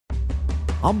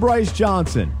I'm Bryce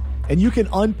Johnson, and you can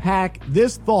unpack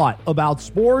this thought about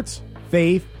sports,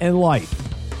 faith, and life.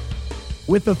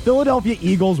 With the Philadelphia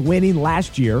Eagles winning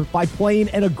last year by playing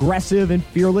an aggressive and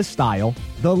fearless style,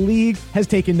 the league has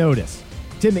taken notice.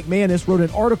 Tim McManus wrote an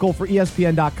article for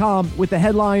ESPN.com with the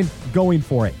headline, "Going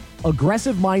for It.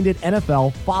 Aggressive-minded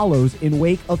NFL follows in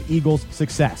wake of Eagles'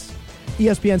 success."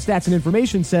 ESPN Stats and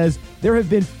Information says there have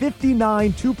been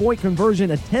 59 two-point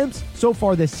conversion attempts so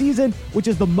far this season, which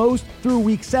is the most through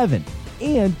Week 7.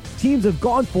 And teams have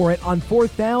gone for it on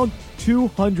fourth down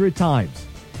 200 times.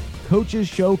 Coaches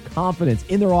show confidence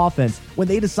in their offense when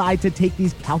they decide to take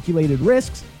these calculated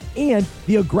risks, and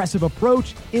the aggressive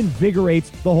approach invigorates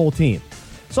the whole team.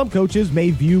 Some coaches may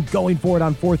view going for it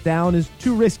on fourth down as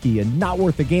too risky and not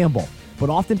worth the gamble. But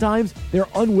oftentimes, their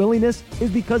unwillingness is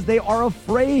because they are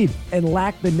afraid and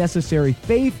lack the necessary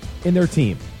faith in their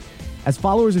team. As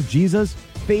followers of Jesus,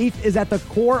 faith is at the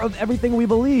core of everything we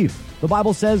believe. The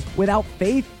Bible says, without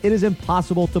faith, it is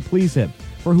impossible to please him.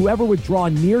 For whoever would draw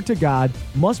near to God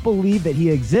must believe that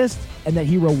he exists and that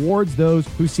he rewards those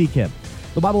who seek him.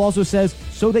 The Bible also says,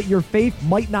 so that your faith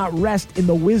might not rest in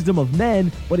the wisdom of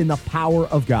men, but in the power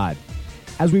of God.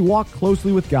 As we walk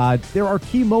closely with God, there are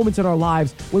key moments in our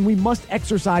lives when we must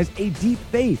exercise a deep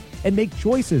faith and make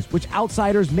choices which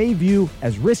outsiders may view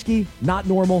as risky, not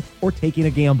normal, or taking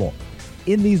a gamble.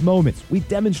 In these moments, we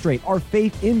demonstrate our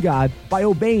faith in God by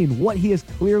obeying what he is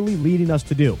clearly leading us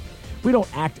to do. We don't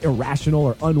act irrational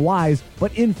or unwise,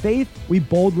 but in faith, we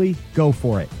boldly go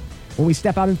for it. When we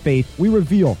step out in faith, we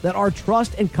reveal that our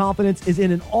trust and confidence is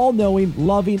in an all-knowing,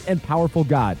 loving, and powerful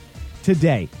God.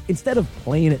 Today, instead of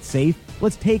playing it safe,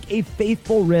 let's take a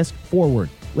faithful risk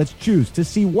forward. Let's choose to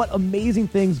see what amazing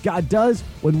things God does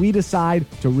when we decide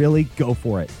to really go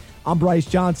for it. I'm Bryce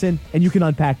Johnson, and you can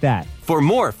unpack that. For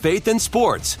more faith in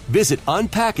sports, visit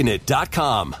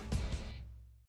unpackingit.com.